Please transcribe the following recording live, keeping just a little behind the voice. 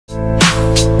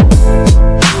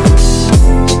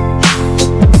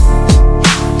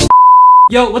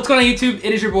Yo, what's going on YouTube?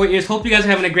 It is your boy Ears. Hope you guys are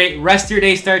having a great rest of your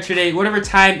day, start your day, whatever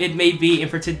time it may be. And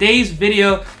for today's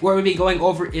video, what we'll be going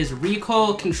over is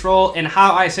recoil control and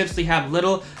how I essentially have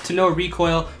little to no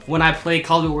recoil when I play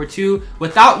COD WW2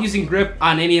 without using grip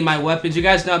on any of my weapons. You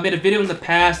guys know I've made a video in the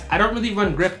past. I don't really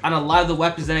run grip on a lot of the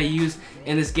weapons that I use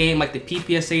in this game, like the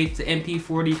PPSH, the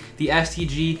MP40, the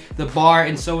STG, the bar,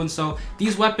 and so and so.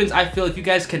 These weapons, I feel if you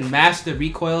guys can master the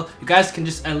recoil, you guys can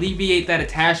just alleviate that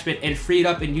attachment and free it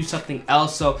up and use something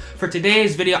else. So for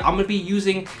today's video, I'm going to be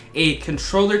using a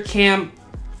controller cam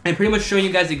and pretty much showing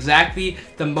you guys exactly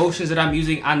the motions that I'm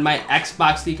using on my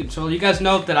Xbox C controller. You guys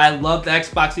know that I love the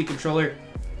Xbox C controller.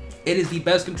 It is the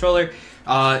best controller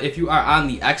if you are on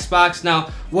the Xbox.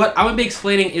 Now, what I'm going to be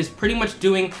explaining is pretty much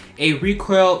doing a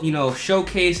recoil,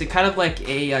 showcase and kind of like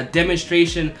a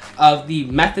demonstration of the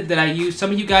method that I use.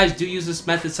 Some of you guys do use this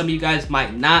method, some of you guys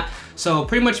might not. So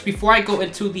pretty much before I go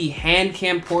into the hand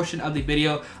cam portion of the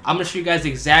video, I'm going to show you guys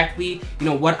exactly,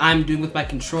 what I'm doing with my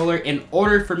controller in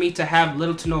order for me to have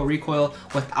little to no recoil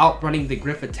without running the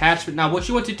grip attachment. Now, what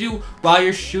you want to do while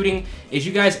you're shooting is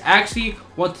you guys actually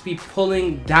want to be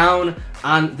pulling down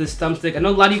on this thumbstick. I know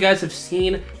a lot of you guys have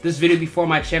seen this video before on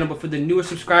my channel, but for the newer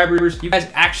subscribers, you guys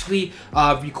actually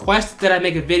requested that I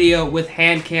make a video with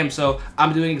hand cam, so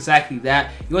I'm doing exactly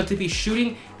that. You want to be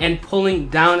shooting and pulling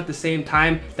down at the same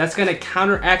time. That's going to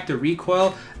counteract the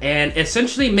recoil and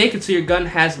essentially make it so your gun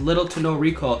has little to no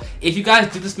recoil. If you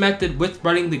guys do this method with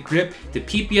running the grip, the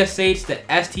PPSH, the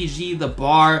STG, the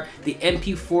bar, the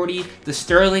MP40, the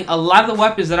Sterling, a lot of the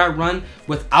weapons that I run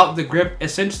without the grip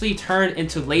essentially turn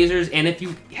into lasers, and if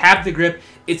you have the grip,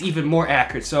 it's even more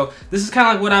accurate. So this is kind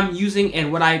of like what I'm using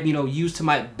and what I use to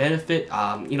my benefit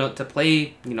to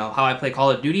play how I play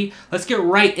Call of Duty. Let's get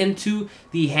right into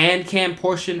the hand cam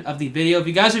portion of the video. If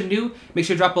you guys are new, make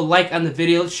sure to drop a like on the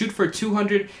video. Let's shoot for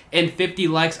 250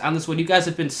 likes on this one. You guys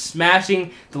have been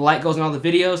smashing the like goals on all the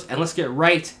videos, and let's get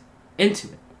right into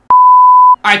it.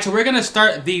 Alright, so we're going to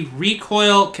start the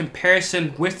recoil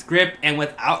comparison with grip and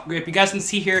without grip. You guys can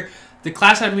see here, the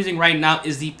class I'm using right now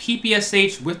is the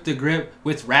PPSH with the grip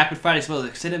with rapid fire as well as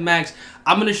extended mags.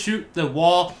 I'm going to shoot the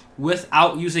wall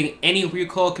without using any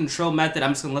recoil control method.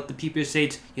 I'm just going to let the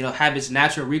PPSH, have its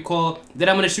natural recoil. Then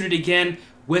I'm going to shoot it again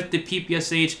with the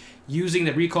PPSH using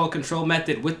the recoil control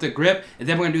method with the grip. And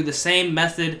then we're going to do the same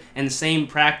method and the same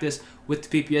practice with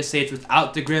the PPSH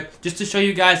without the grip, just to show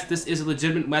you guys this is a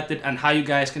legitimate method on how you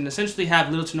guys can essentially have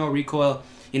little to no recoil,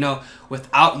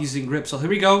 without using grip. So here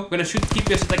we go. We're going to shoot the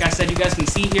PPSH like I said. You guys can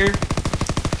see here,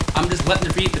 I'm just letting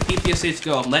the PPSH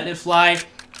go. I'm letting it fly.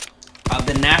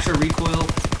 The natural recoil,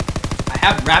 I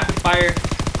have rapid fire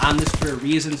on this for a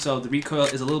reason, so the recoil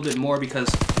is a little bit more because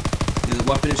the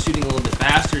weapon is shooting a little bit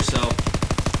faster. So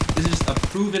this is just a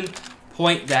proven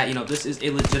point that this is a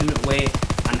legitimate way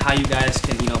on how you guys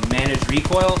can manage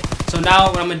recoil. So now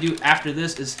what I'm going to do after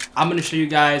this is I'm going to show you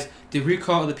guys the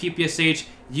recoil of the PPSH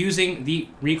using the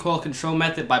recoil control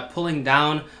method by pulling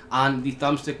down on the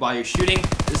thumbstick while you're shooting.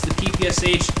 This is the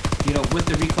PPSH, with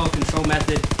the recoil control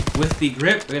method with the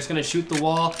grip. We're just going to shoot the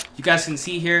wall. You guys can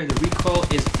see here the recoil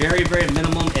is very, very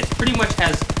minimum. It pretty much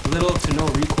has little to no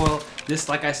recoil. This,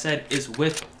 like I said, is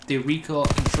with the recoil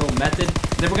control method.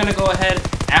 Then we're going to go ahead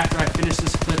after I finish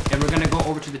this clip and we're going to go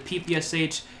over to the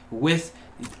PPSH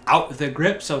without the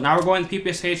grip. So now we're going to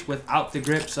PPSH without the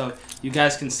grip, so you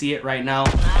guys can see it right now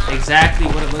exactly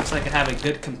what it looks like and have a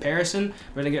good comparison.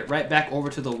 We're going to get right back over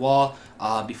to the wall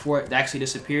before it actually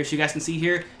disappears. So you guys can see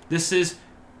here, this is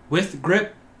with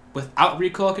grip without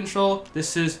recoil control.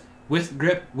 This is with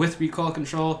grip with recoil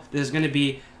control. This is going to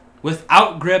be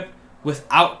without grip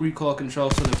without recoil control.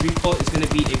 So the recoil is going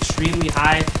to be extremely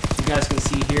high. You guys can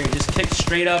see here, it just kicks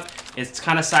straight up. It's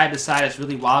kind of side to side. It's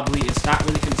really wobbly. It's not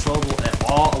really controllable at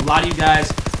all. A lot of you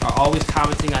guys are always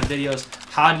commenting on videos,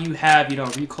 how do you have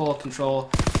recoil control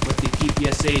with the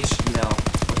PPSH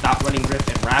without running grip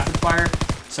and rapid fire?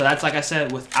 So that's, like I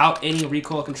said, without any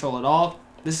recoil control at all.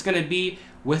 This is going to be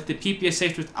with the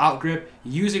PPSH without grip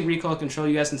using recoil control.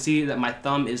 You guys can see that my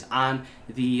thumb is on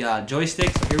the joystick.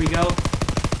 So here we go.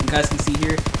 You guys can see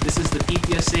here, this is the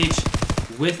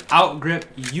PPSH without grip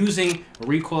using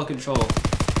recoil control.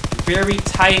 Very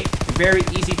tight, very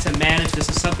easy to manage. This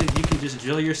is something you can just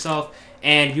drill yourself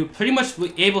and you're pretty much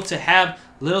able to have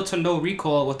little to no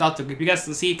recoil without the grip. You guys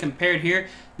can see compared here,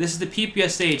 this is the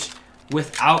PPSH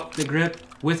without the grip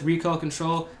with recoil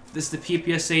control. This is the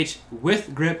PPSH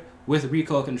with grip with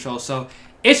recoil control. So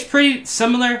it's pretty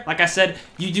similar. Like I said,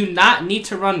 you do not need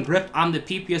to run grip on the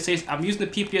PPSH. I'm using the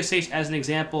PPSH as an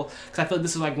example because I feel like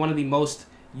this is like one of the most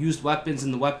used weapons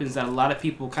and the weapons that a lot of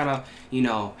people kind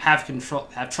of have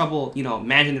trouble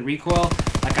managing the recoil.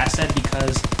 Like I said,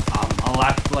 because a a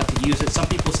lot of people like to use it. Some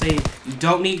people say you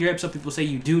don't need grip. Some people say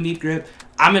you do need grip.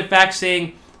 I'm in fact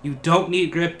saying you don't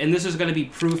need grip, and this is going to be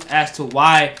proof as to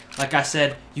why, like I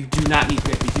said, you do not need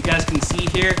grip. As you guys can see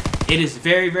here, it is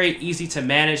very, very easy to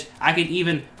manage. I could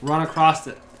even run across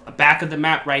the back of the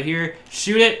map right here,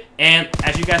 shoot it, and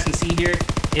as you guys can see here,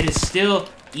 it is still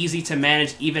easy to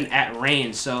manage even at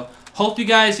range. So hope you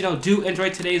guys, do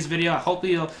enjoy today's video. I hope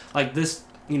like this,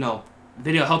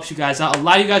 video helps you guys out. A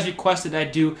lot of you guys requested that I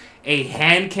do a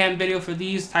hand cam video for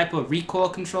these type of recoil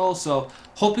controls. So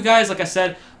hope you guys, like I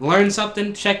said, learn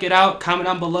something. Check it out. Comment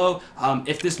down below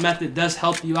if this method does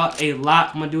help you out a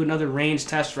lot. I'm gonna do another range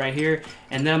test right here,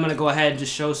 and then I'm gonna go ahead and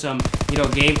just show some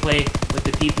gameplay with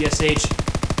the PPSH.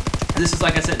 This is,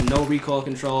 like I said, no recoil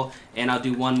control, and I'll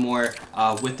do one more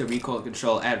with the recoil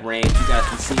control at range. You guys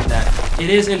can see that it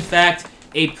is in fact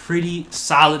a pretty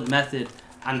solid method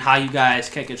on how you guys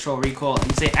can control recoil.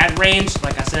 And say at range,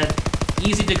 like I said,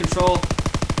 easy to control.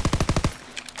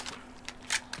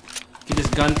 You can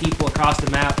just gun people across the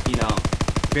map,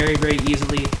 very, very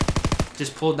easily.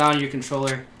 Just pull down your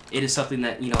controller. It is something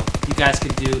that, you guys can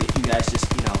do if you guys just,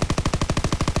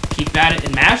 keep at it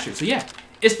and master it. So yeah,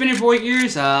 it's been your boy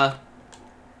Ears. Have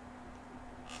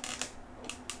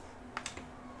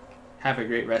a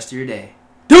great rest of your day.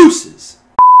 Deuces!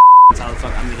 That's how the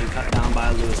fuck I'm getting cut down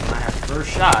by Lewis when I have first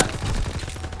shot.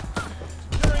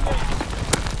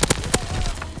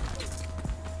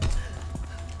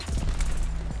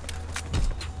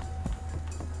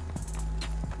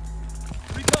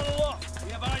 Recon aloft.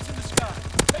 We have eyes in the sky.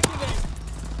 Taking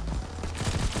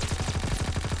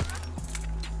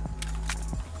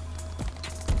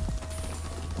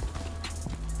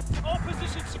aim. All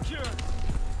positions secure.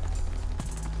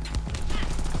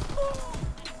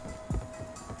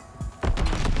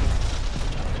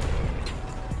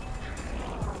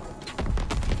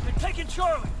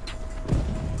 Charlie!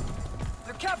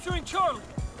 They're capturing Charlie!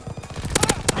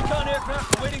 Recon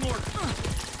aircraft awaiting orders.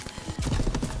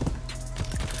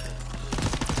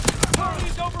 Charlie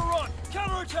is overrun!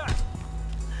 Counterattack!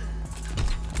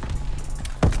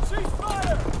 Cease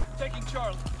fire! Taking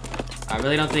Charlie. I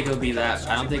really don't think it'll be that.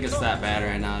 I don't think it's that bad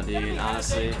right now, dude.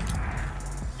 Honestly.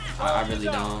 I really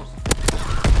don't.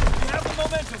 We have the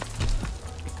momentum.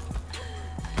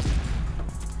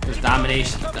 There's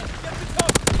domination.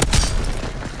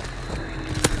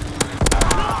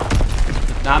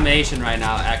 Domination right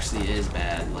now actually is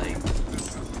bad, like.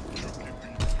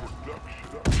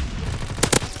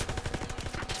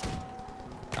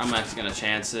 I'm actually gonna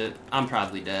chance it. I'm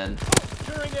probably dead.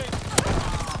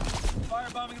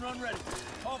 Firebombing run ready.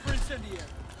 Call for incendiary.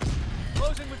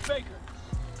 Closing with Baker.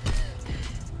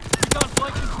 Recon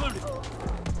flight concluded.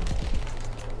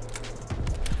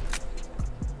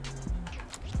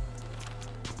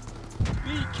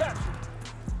 B captured.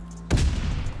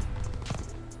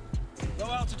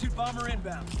 Low altitude bomber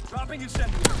inbound. Dropping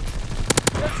incendiary.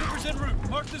 Paratroopers en route.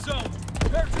 Mark the zone.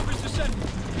 Paratroopers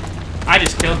descending. I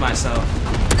just killed myself.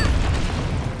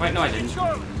 Wait, no I didn't.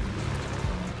 Charlie.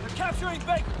 They're capturing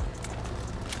Baker.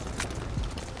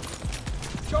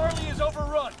 Charlie is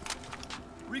overrun.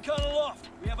 Recon aloft.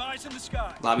 We have eyes in the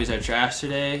sky. Lobbies are trash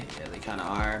today. Yeah, they kind of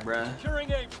are, bruh.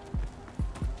 Securing aim.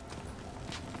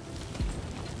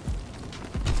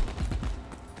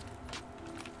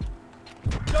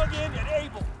 Dug in and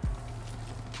able.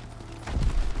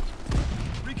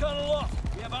 Recon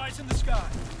aloft. We have eyes in the sky.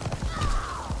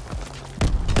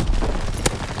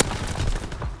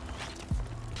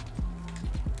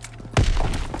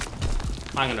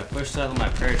 I'm gonna push that on my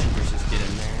paratroopers, just get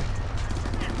in there.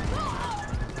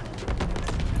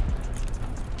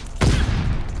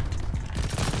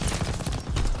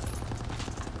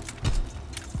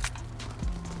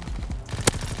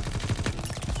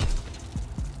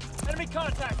 Enemy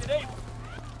contact at able.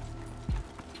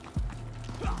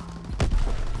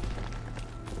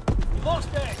 Lost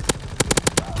A.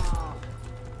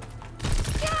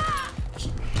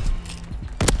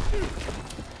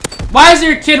 Why is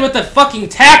there a kid with a fucking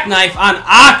tack knife on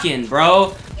Aachen,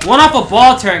 bro? One off a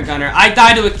ball turret gunner. I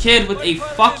died to a kid with a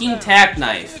fucking tack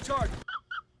knife.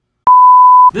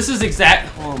 This is exact.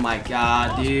 Oh my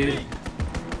god, dude.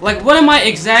 Like, what am I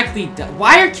exactly?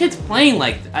 Why are kids playing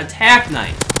like a tack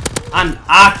knife on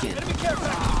Aachen?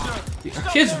 Are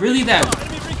kids really that?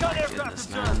 Goodness,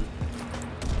 man.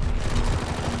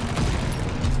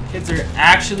 Kids are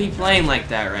actually playing like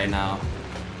that right now.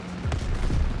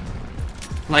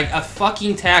 Like a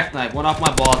fucking tack knife went off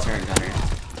my ball turret gunner.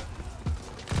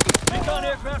 Recon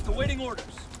aircraft awaiting orders.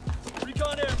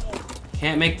 Recon airborne.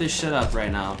 Can't make this shit up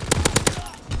right now.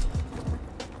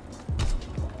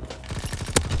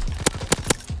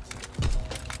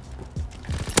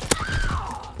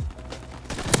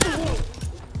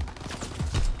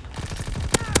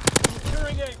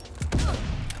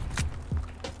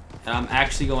 I'm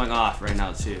actually going off right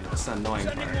now too. That's the annoying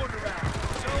part. Sending order out.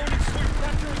 Zone and sweep.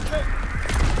 Capturing Baker.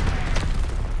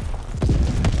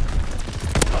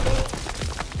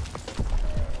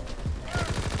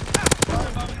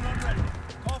 Firebombing run ready.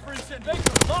 Call for incendiary.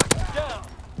 Baker locked down.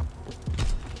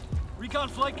 Recon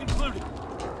flight concluded.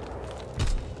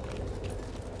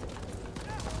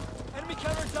 Enemy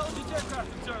counterintelligence aircraft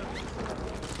observed.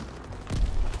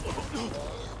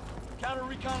 Counter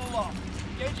recon aloft.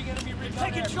 Engaging enemy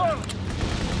recon. Taking Charlie.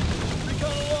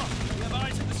 Recon aloft. We have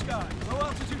eyes in the sky. Low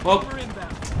altitude bomber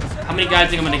inbound. How many guys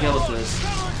think I'm gonna kill with this?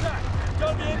 Counterattack.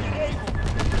 Gun enabled.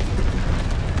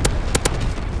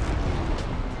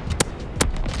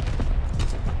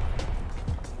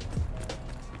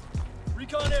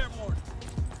 Recon airborne.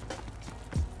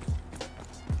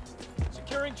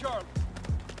 Securing Charlie.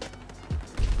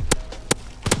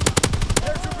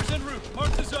 Paratroopers en route.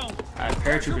 Mark the zone. Alright,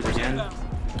 paratroopers again. Inbound.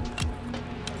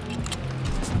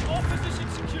 All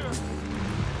positions secure.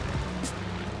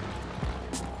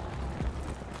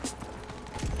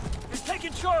 They're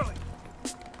taking Charlie.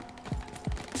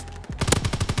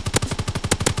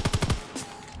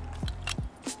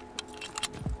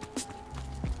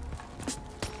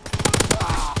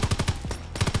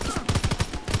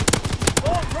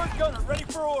 All turret gunner ready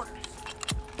for orders.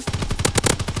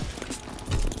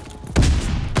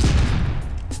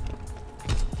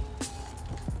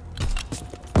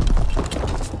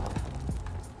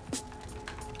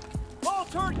 All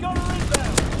turret gunner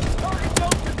inbound. Target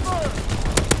zone confirmed.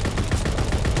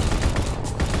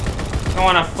 I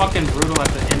want a fucking brutal at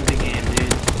the end of the game,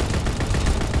 dude.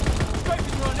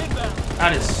 Strafing run inbound.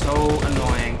 That is so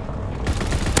annoying.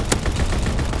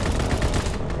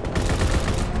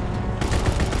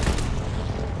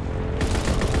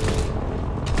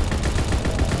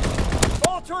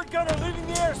 All turret gunner leaving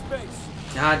the airspace.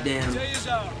 God damn. Day is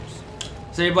ours.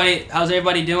 How's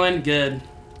everybody doing? Good.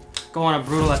 Go on a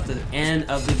brutal at the end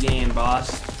of the game,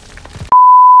 boss.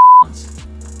 This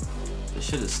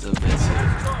shit is still good too.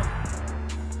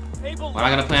 Able When I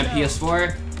gonna play on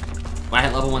PS4? When I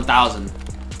hit level 1000.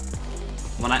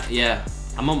 When yeah.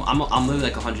 I'm literally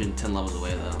like 110 levels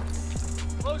away though.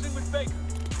 Closing with Baker.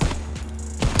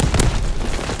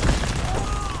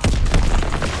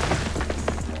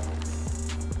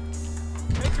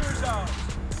 Baker is ours.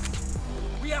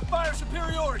 We have fire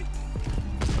superiority.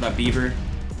 What up, Beaver?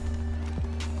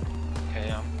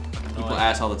 Okay, People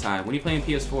ask all the time, when are you playing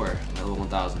PS4? At level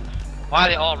 1000. why are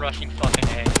they all rushing fucking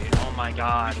A, dude? Oh my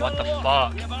god, what the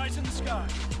fuck? We have eyes in the sky.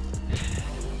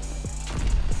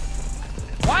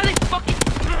 Why are they fucking...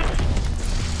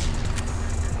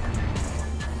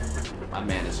 My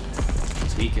man is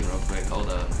speaking real quick, hold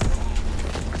up.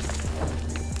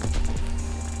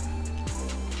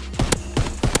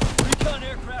 Recon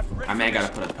aircraft ready. My man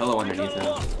gotta put a pillow underneath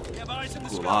him. We have eyes in the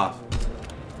Cool sky. off.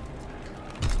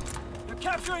 They're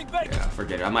capturing Baker. Yeah,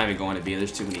 forget it. I'm not even going to B.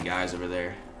 There's too many guys over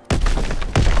there.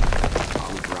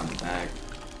 I'll loop around the back.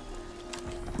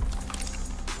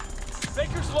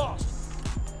 Baker's lost.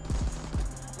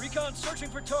 Recon searching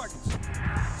for targets.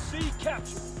 C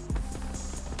captured.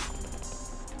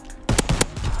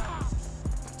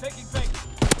 Taking Baker.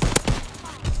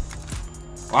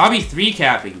 Well, I'll be 3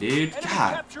 capping, dude.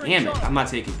 God damn it. I'm not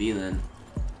taking B then.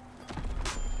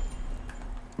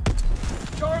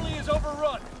 Charlie is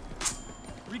overrun.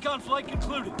 Recon flight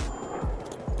concluded.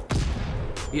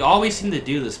 We always seem to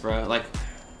do this, bro. Like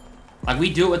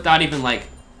we do it without even like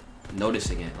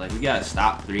noticing it. Like we gotta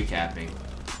stop 3 capping.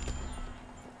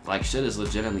 Like shit is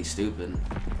legitimately stupid.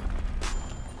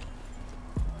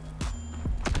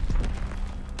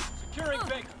 Securing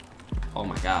Baker. Oh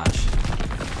my gosh.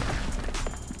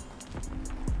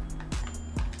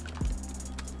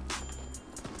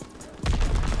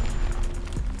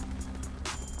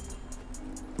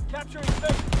 Capturing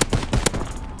Baker.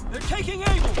 They're taking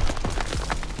Able.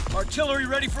 Artillery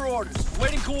ready for orders.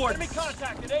 Waiting coordinates. Enemy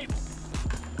contact at Able.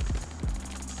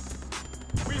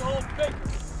 We hold Baker.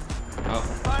 Oh.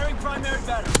 Firing primary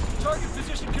battery. Target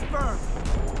position confirmed.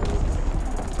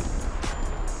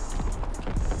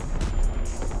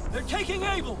 They're taking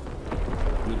Able.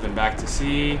 Moving back to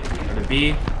C or to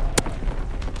B.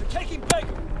 They're taking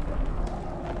Baker.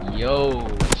 Yo,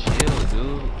 chill,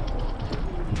 dude.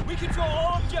 We control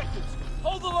all objectives.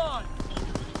 Hold the line.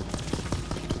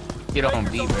 Get on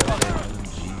B, bro.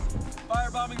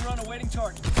 Firebombing run awaiting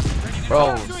target. Ready to Bro,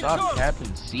 capture stop Charlie.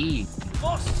 capping C.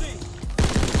 Lost C.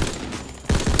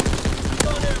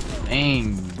 Recon airborne.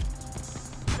 Dang.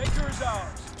 Baker is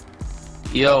ours.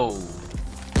 Yo.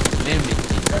 Lemon.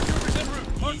 Paratroopers en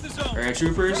route. Mark the zone.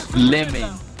 Paratroopers. Lemon.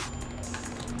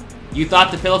 You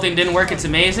thought the pillow thing didn't work? It's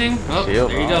amazing. Oh, Chill,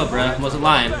 there you go, bro. Wasn't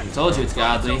lying. I told you it's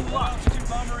godly. Altitude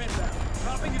bomber inbound.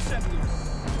 Dropping incendiary.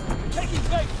 Taking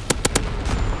bait.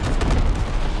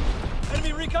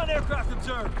 Enemy recon aircraft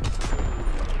observed.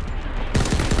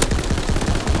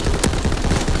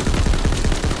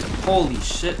 Holy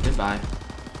shit! Goodbye.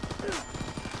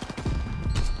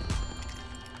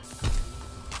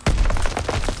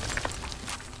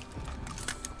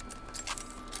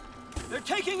 They're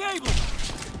taking Able.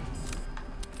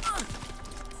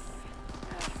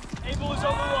 Able is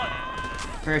overrun.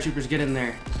 Paratroopers, get in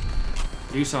there.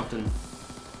 Do something.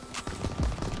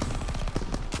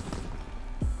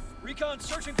 Recon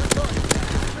searching for target.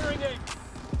 Securing Able.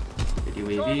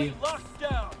 UAV. Charlie locked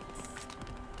down.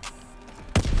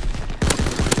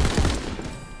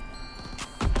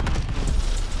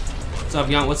 What's up,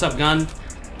 Gun? What's up, Gun?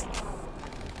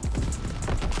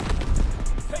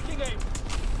 Taking Able.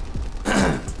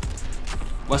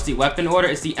 What's the weapon order?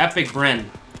 It's the Epic Bren.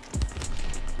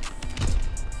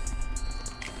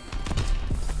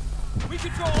 We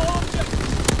control all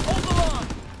objectives. Hold the line.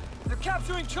 They're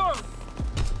capturing Charlie.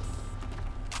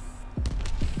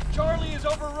 Charlie is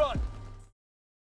overrun.